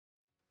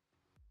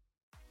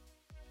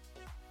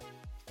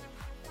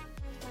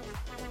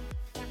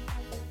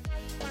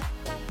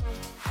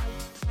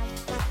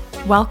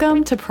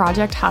Welcome to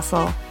Project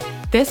Hustle.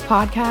 This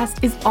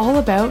podcast is all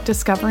about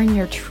discovering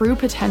your true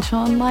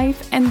potential in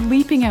life and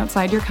leaping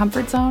outside your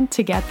comfort zone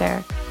to get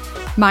there.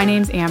 My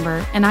name's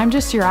Amber, and I'm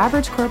just your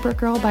average corporate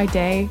girl by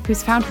day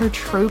who's found her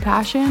true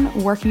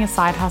passion working a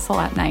side hustle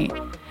at night.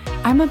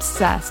 I'm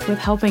obsessed with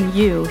helping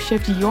you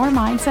shift your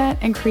mindset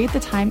and create the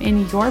time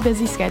in your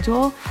busy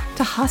schedule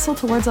to hustle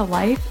towards a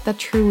life that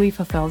truly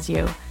fulfills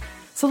you.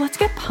 So let's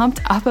get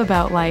pumped up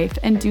about life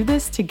and do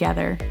this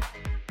together.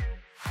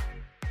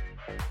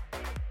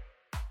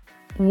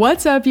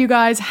 What's up, you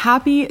guys?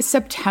 Happy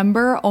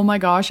September. Oh my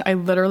gosh, I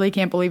literally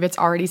can't believe it's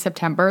already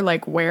September.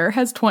 Like, where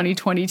has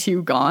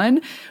 2022 gone?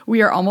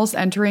 We are almost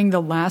entering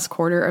the last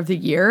quarter of the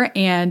year,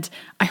 and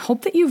I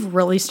hope that you've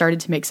really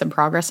started to make some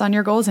progress on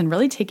your goals and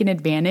really taken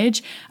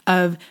advantage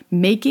of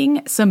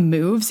making some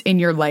moves in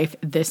your life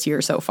this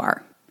year so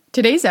far.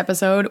 Today's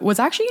episode was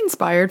actually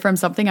inspired from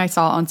something I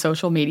saw on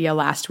social media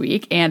last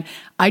week, and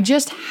I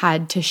just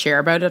had to share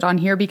about it on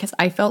here because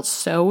I felt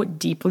so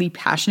deeply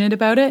passionate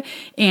about it.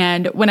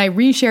 And when I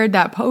reshared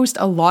that post,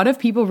 a lot of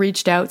people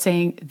reached out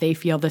saying they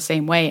feel the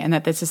same way and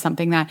that this is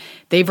something that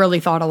they've really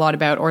thought a lot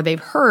about or they've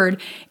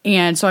heard.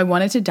 And so I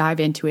wanted to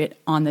dive into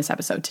it on this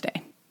episode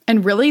today.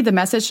 And really, the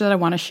message that I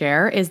want to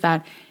share is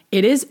that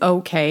it is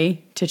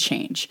okay to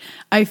change.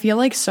 I feel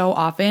like so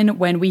often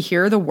when we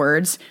hear the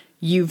words,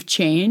 "you've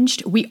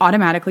changed," we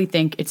automatically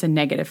think it's a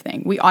negative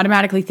thing. We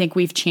automatically think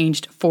we've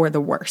changed for the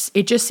worse.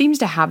 It just seems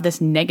to have this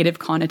negative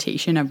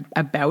connotation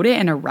about it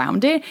and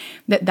around it,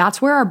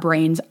 that's where our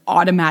brains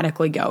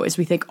automatically go, is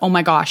we think, oh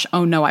my gosh,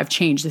 oh no, I've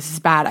changed. This is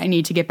bad. I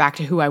need to get back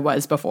to who I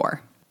was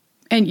before.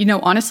 And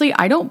honestly,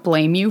 I don't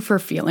blame you for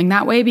feeling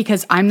that way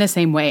because I'm the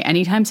same way.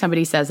 Anytime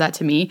somebody says that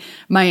to me,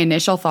 my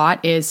initial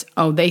thought is,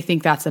 oh, they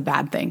think that's a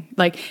bad thing.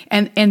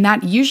 And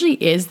that usually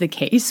is the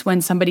case when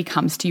somebody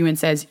comes to you and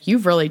says,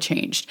 you've really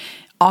changed.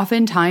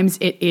 Oftentimes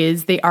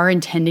they are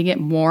intending it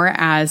more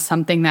as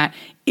something that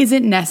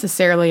isn't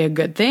necessarily a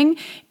good thing.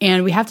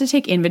 And we have to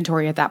take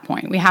inventory at that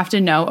point. We have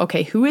to know,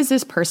 okay, who is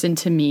this person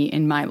to me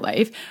in my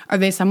life? Are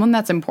they someone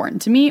that's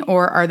important to me?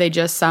 Or are they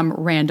just some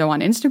rando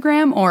on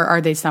Instagram? Or are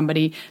they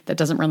somebody that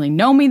doesn't really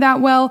know me that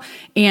well?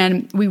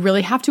 And we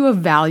really have to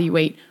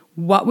evaluate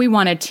what we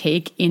want to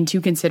take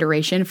into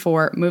consideration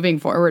for moving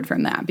forward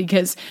from that,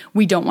 because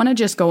we don't want to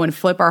just go and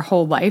flip our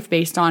whole life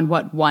based on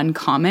what one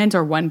comment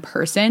or one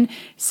person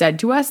said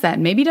to us that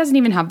maybe doesn't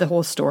even have the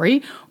whole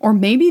story, or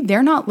maybe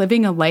they're not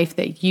living a life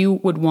that you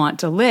would want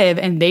to live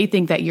and they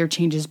think that your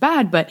change is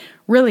bad, but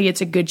really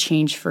it's a good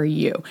change for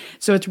you.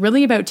 So it's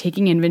really about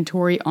taking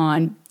inventory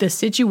on the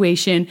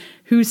situation,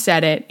 who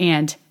said it,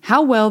 and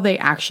how well they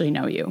actually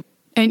know you.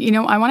 And,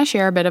 I want to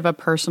share a bit of a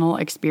personal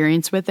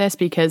experience with this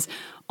because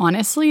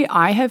honestly,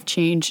 I have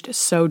changed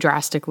so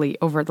drastically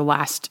over the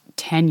last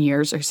 10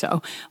 years or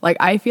so.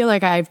 I feel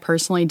like I've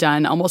personally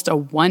done almost a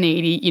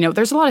 180.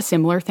 There's a lot of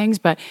similar things,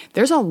 but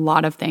there's a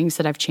lot of things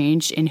that I've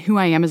changed in who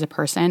I am as a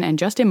person and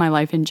just in my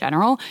life in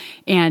general.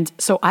 And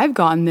so I've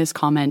gotten this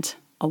comment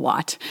a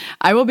lot.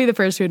 I will be the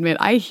first to admit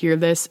I hear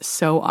this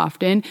so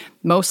often,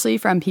 mostly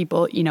from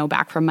people,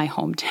 back from my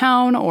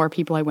hometown or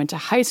people I went to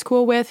high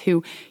school with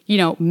who,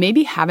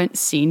 maybe haven't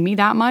seen me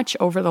that much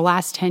over the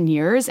last 10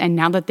 years. And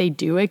now that they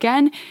do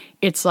again,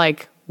 it's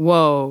like,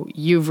 whoa,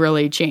 you've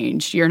really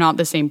changed. You're not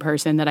the same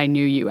person that I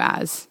knew you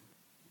as.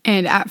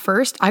 And at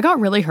first, I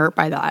got really hurt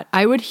by that.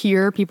 I would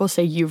hear people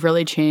say, you've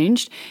really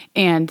changed,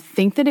 and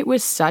think that it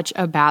was such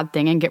a bad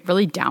thing and get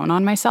really down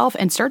on myself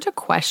and start to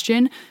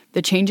question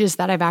the changes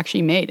that I've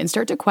actually made and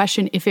start to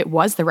question if it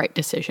was the right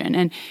decision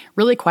and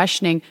really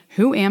questioning,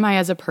 who am I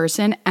as a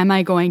person? Am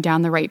I going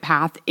down the right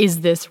path? Is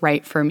this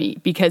right for me?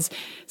 Because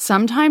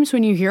sometimes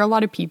when you hear a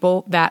lot of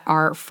people that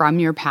are from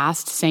your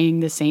past saying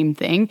the same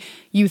thing,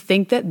 you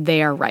think that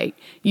they are right.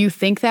 You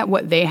think that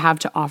what they have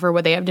to offer,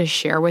 what they have to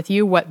share with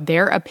you, what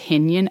their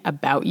opinion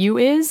about you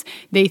is,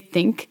 they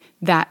think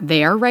that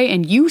they are right,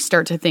 and you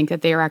start to think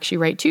that they are actually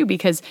right too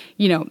because,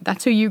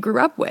 that's who you grew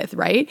up with,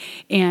 right?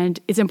 And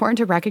it's important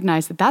to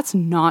recognize that that's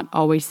not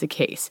always the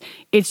case.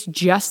 It's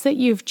just that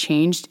you've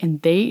changed and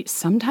they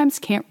sometimes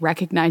can't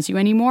recognize you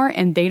anymore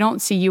and they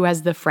don't see you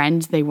as the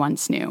friend they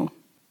once knew.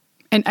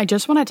 And I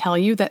just want to tell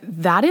you that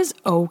that is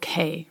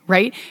okay,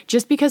 right?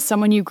 Just because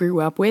someone you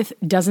grew up with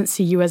doesn't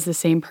see you as the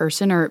same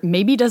person or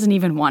maybe doesn't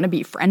even want to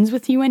be friends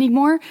with you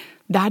anymore,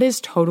 that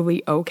is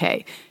totally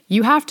okay.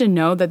 You have to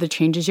know that the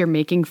changes you're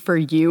making for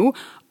you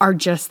are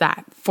just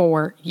that,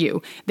 for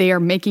you. They are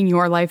making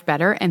your life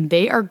better and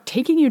they are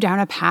taking you down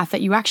a path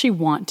that you actually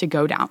want to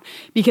go down.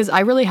 Because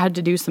I really had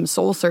to do some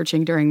soul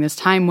searching during this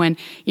time when,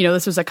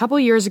 this was a couple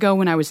of years ago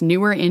when I was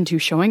newer into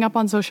showing up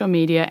on social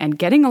media and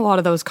getting a lot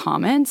of those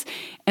comments.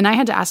 And I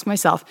had to ask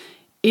myself,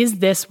 is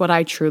this what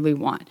I truly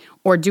want?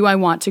 Or do I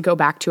want to go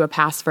back to a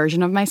past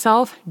version of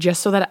myself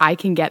just so that I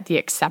can get the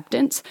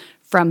acceptance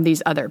from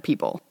these other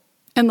people?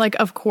 And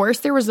of course,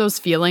 there was those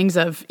feelings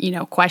of,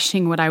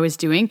 questioning what I was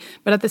doing.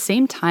 But at the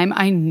same time,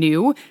 I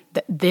knew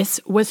that this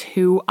was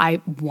who I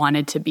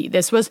wanted to be.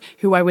 This was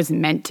who I was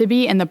meant to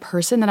be. And the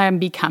person that I'm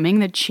becoming,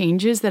 the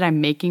changes that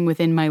I'm making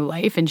within my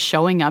life and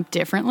showing up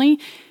differently,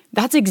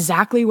 that's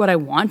exactly what I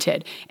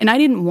wanted. And I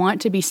didn't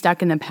want to be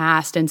stuck in the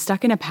past and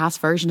stuck in a past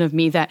version of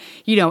me that,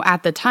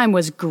 at the time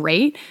was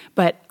great,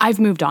 but I've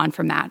moved on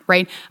from that,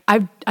 right?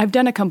 I've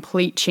done a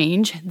complete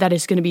change that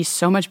is going to be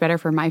so much better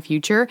for my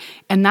future.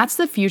 And that's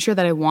the future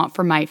that I want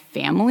for my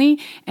family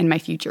and my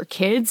future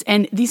kids.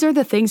 And these are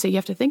the things that you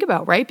have to think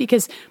about, right?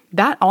 Because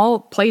that all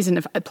plays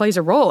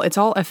a role. It's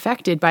all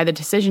affected by the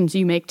decisions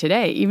you make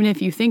today. Even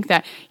if you think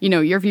that,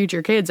 your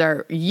future kids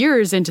are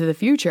years into the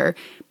future,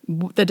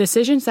 the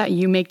decisions that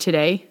you make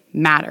today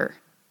matter.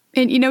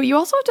 And, you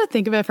also have to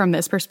think of it from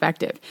this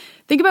perspective.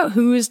 Think about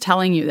who's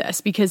telling you this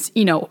because,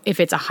 if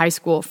it's a high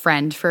school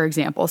friend, for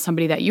example,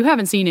 somebody that you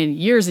haven't seen in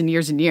years and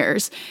years and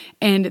years,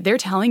 and they're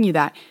telling you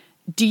that,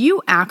 do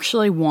you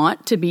actually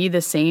want to be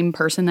the same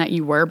person that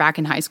you were back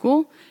in high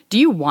school? Do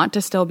you want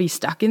to still be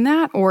stuck in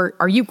that? Or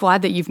are you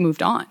glad that you've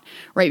moved on,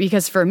 right?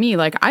 Because for me,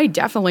 I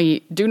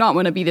definitely do not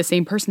want to be the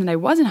same person that I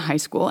was in high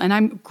school. And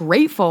I'm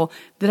grateful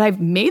that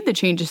I've made the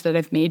changes that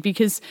I've made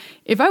because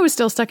if I was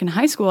still stuck in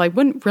high school, I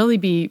wouldn't really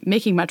be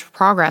making much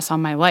progress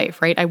on my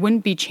life, right? I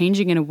wouldn't be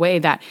changing in a way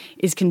that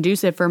is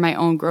conducive for my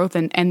own growth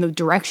and the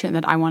direction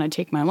that I want to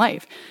take my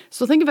life.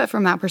 So think of it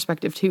from that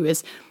perspective too,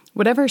 is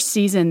whatever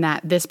season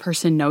that this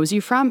person knows you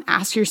from,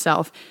 ask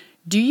yourself,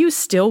 do you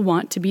still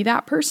want to be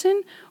that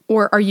person?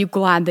 Or are you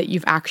glad that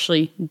you've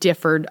actually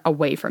differed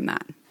away from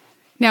that?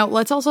 Now,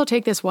 let's also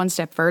take this one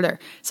step further.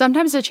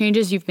 Sometimes the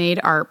changes you've made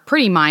are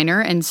pretty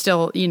minor and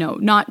still,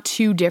 not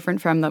too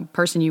different from the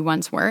person you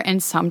once were.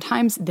 And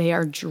sometimes they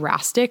are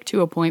drastic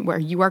to a point where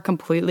you are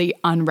completely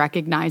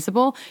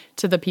unrecognizable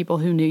to the people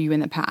who knew you in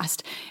the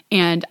past.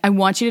 And I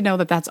want you to know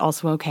that that's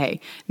also okay,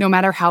 no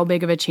matter how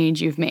big of a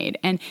change you've made.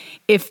 And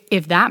if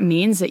that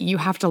means that you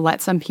have to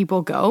let some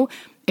people go,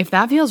 if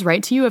that feels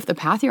right to you, if the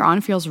path you're on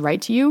feels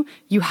right to you,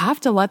 you have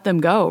to let them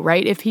go,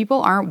 right? If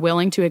people aren't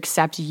willing to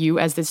accept you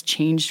as this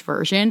changed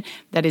version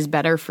that is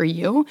better for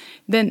you,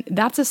 then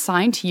that's a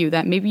sign to you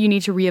that maybe you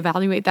need to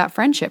reevaluate that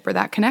friendship or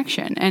that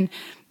connection. And,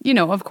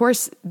 of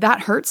course, that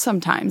hurts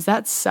sometimes.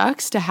 That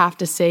sucks to have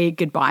to say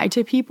goodbye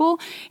to people.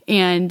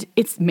 And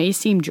it may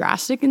seem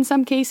drastic in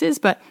some cases,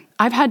 but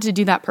I've had to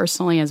do that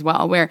personally as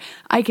well, where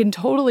I can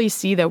totally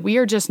see that we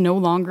are just no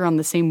longer on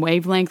the same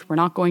wavelength. We're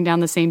not going down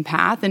the same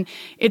path. And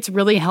it's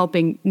really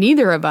helping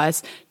neither of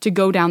us to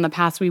go down the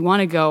paths we want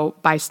to go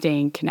by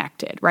staying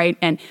connected, right?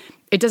 And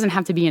it doesn't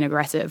have to be an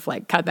aggressive,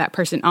 cut that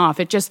person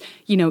off. It just,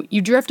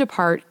 you drift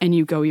apart and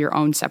you go your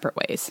own separate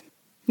ways.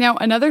 Now,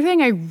 another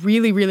thing I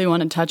really, really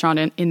want to touch on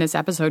in this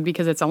episode,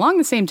 because it's along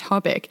the same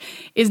topic,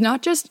 is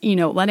not just,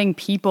 letting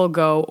people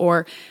go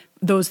or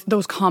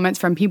those comments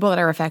from people that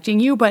are affecting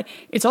you, but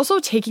it's also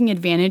taking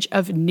advantage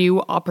of new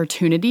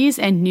opportunities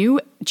and new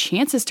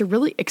chances to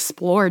really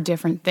explore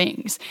different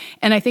things.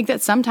 And I think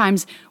that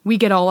sometimes we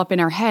get all up in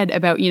our head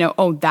about,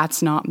 oh,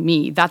 that's not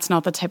me. That's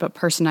not the type of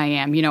person I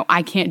am.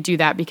 I can't do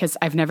that because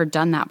I've never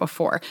done that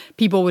before.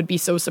 People would be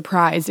so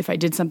surprised if I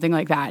did something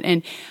like that.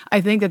 And I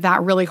think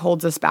that really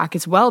holds us back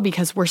as well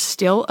because we're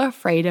still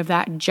afraid of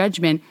that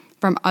judgment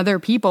from other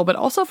people, but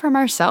also from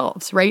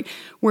ourselves, right?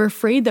 We're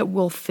afraid that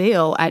we'll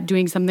fail at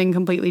doing something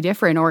completely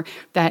different or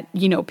that,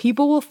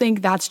 people will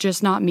think that's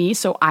just not me,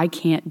 so I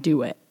can't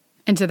do it.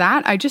 And to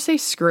that, I just say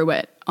screw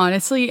it,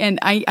 honestly. And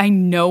I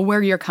know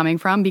where you're coming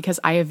from because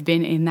I have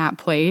been in that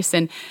place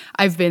and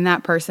I've been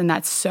that person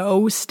that's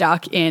so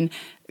stuck in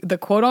the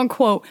quote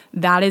unquote,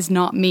 that is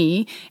not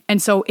me.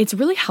 And so it's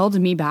really held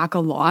me back a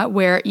lot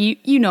where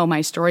you know my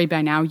story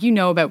by now,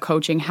 about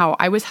coaching, how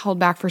I was held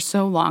back for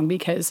so long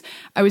because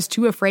I was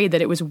too afraid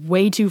that it was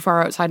way too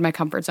far outside my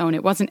comfort zone.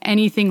 It wasn't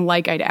anything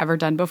like I'd ever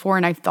done before.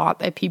 And I thought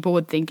that people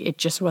would think it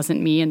just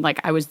wasn't me and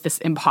I was this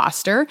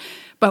imposter.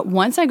 But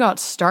once I got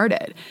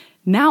started,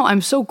 now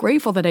I'm so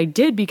grateful that I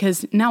did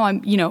because now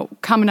I'm,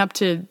 coming up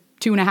to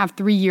 2.5,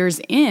 3 years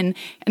in,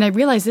 and I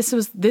realized this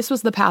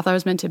was the path I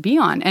was meant to be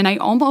on. And I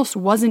almost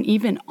wasn't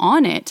even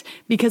on it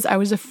because I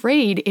was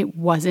afraid it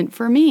wasn't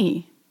for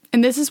me.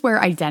 And this is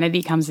where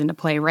identity comes into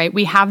play, right?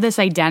 We have this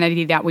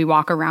identity that we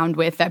walk around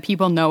with that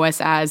people know us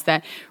as,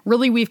 that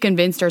really we've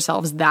convinced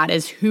ourselves that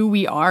is who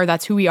we are.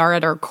 That's who we are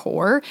at our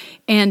core.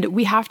 And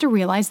we have to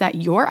realize that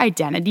your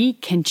identity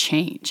can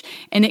change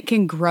and it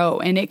can grow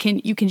and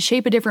you can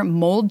shape a different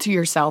mold to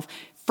yourself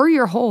for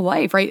your whole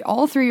life, right?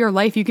 All through your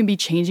life, you can be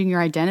changing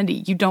your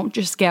identity. You don't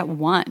just get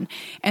one.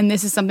 And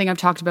this is something I've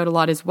talked about a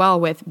lot as well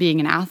with being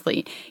an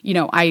athlete.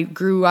 I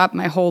grew up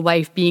my whole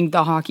life being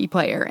the hockey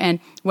player. And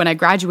when I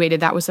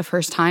graduated, that was the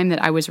first time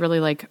that I was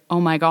really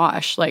oh my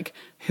gosh,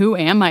 who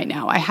am I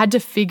now? I had to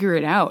figure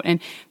it out.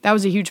 And that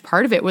was a huge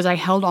part of it was I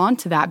held on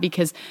to that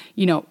because,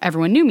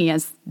 everyone knew me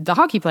as the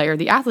hockey player,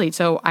 the athlete.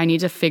 So I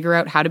need to figure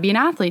out how to be an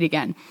athlete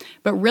again.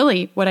 But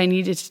really what I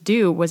needed to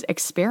do was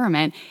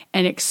experiment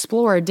and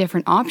explore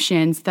different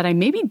options that I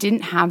maybe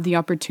didn't have the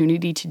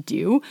opportunity to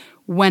do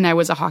when I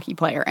was a hockey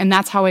player. And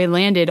that's how I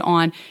landed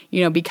on,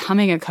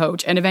 becoming a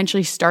coach and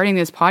eventually starting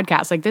this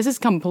podcast. This is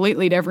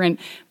completely different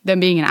than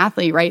being an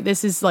athlete, right?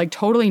 This is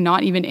totally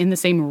not even in the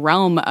same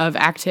realm of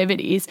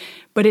activities,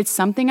 but it's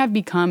something I've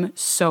become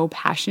so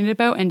passionate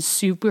about and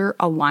super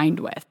aligned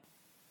with.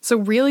 So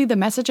really, the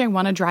message I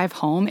want to drive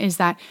home is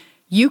that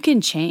you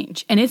can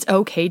change and it's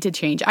okay to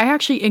change. I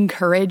actually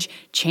encourage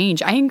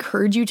change. I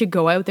encourage you to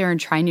go out there and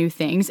try new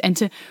things and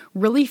to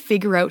really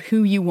figure out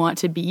who you want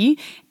to be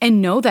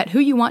and know that who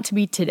you want to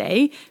be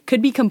today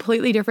could be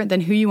completely different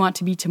than who you want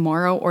to be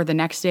tomorrow or the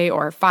next day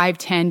or 5,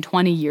 10,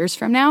 20 years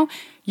from now.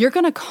 You're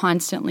going to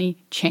constantly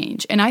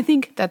change. And I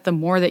think that the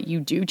more that you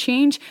do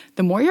change,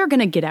 the more you're going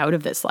to get out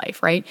of this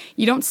life, right?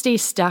 You don't stay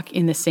stuck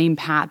in the same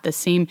path, the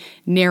same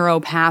narrow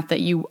path that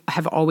you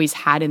have always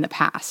had in the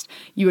past.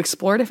 You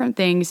explore different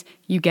things,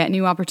 you get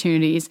new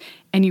opportunities,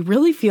 and you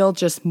really feel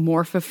just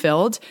more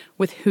fulfilled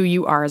with who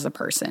you are as a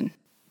person.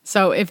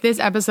 So if this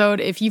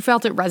episode, if you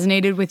felt it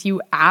resonated with you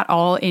at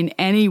all in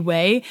any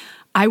way,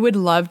 I would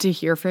love to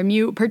hear from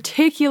you,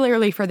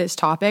 particularly for this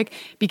topic,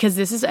 because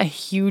this is a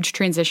huge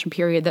transition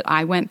period that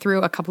I went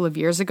through a couple of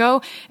years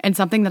ago and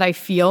something that I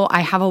feel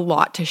I have a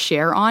lot to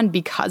share on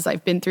because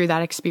I've been through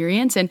that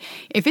experience. And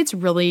if it's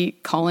really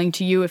calling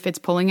to you, if it's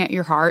pulling at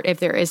your heart, if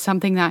there is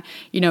something that,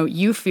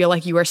 you feel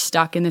like you are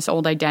stuck in this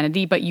old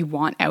identity, but you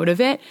want out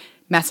of it,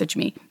 message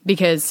me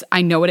because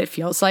I know what it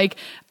feels like.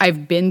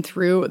 I've been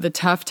through the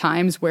tough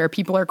times where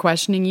people are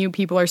questioning you,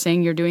 people are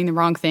saying you're doing the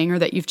wrong thing or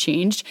that you've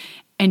changed,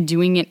 and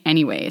doing it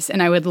anyways.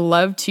 And I would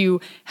love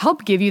to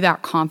help give you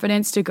that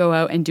confidence to go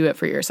out and do it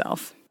for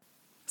yourself.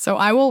 So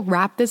I will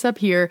wrap this up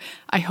here.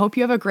 I hope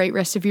you have a great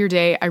rest of your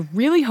day. I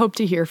really hope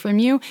to hear from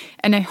you.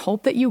 And I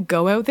hope that you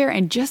go out there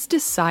and just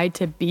decide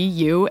to be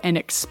you and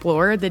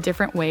explore the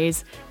different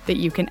ways that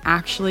you can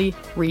actually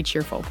reach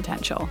your full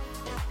potential.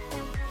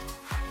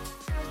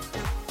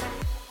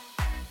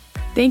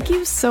 Thank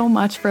you so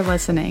much for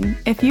listening.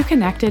 If you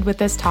connected with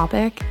this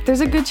topic,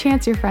 there's a good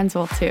chance your friends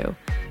will too.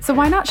 So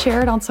why not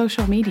share it on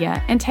social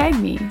media and tag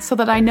me so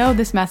that I know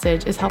this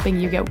message is helping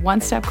you get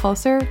one step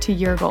closer to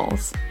your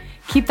goals.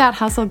 Keep that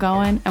hustle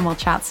going and we'll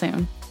chat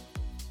soon.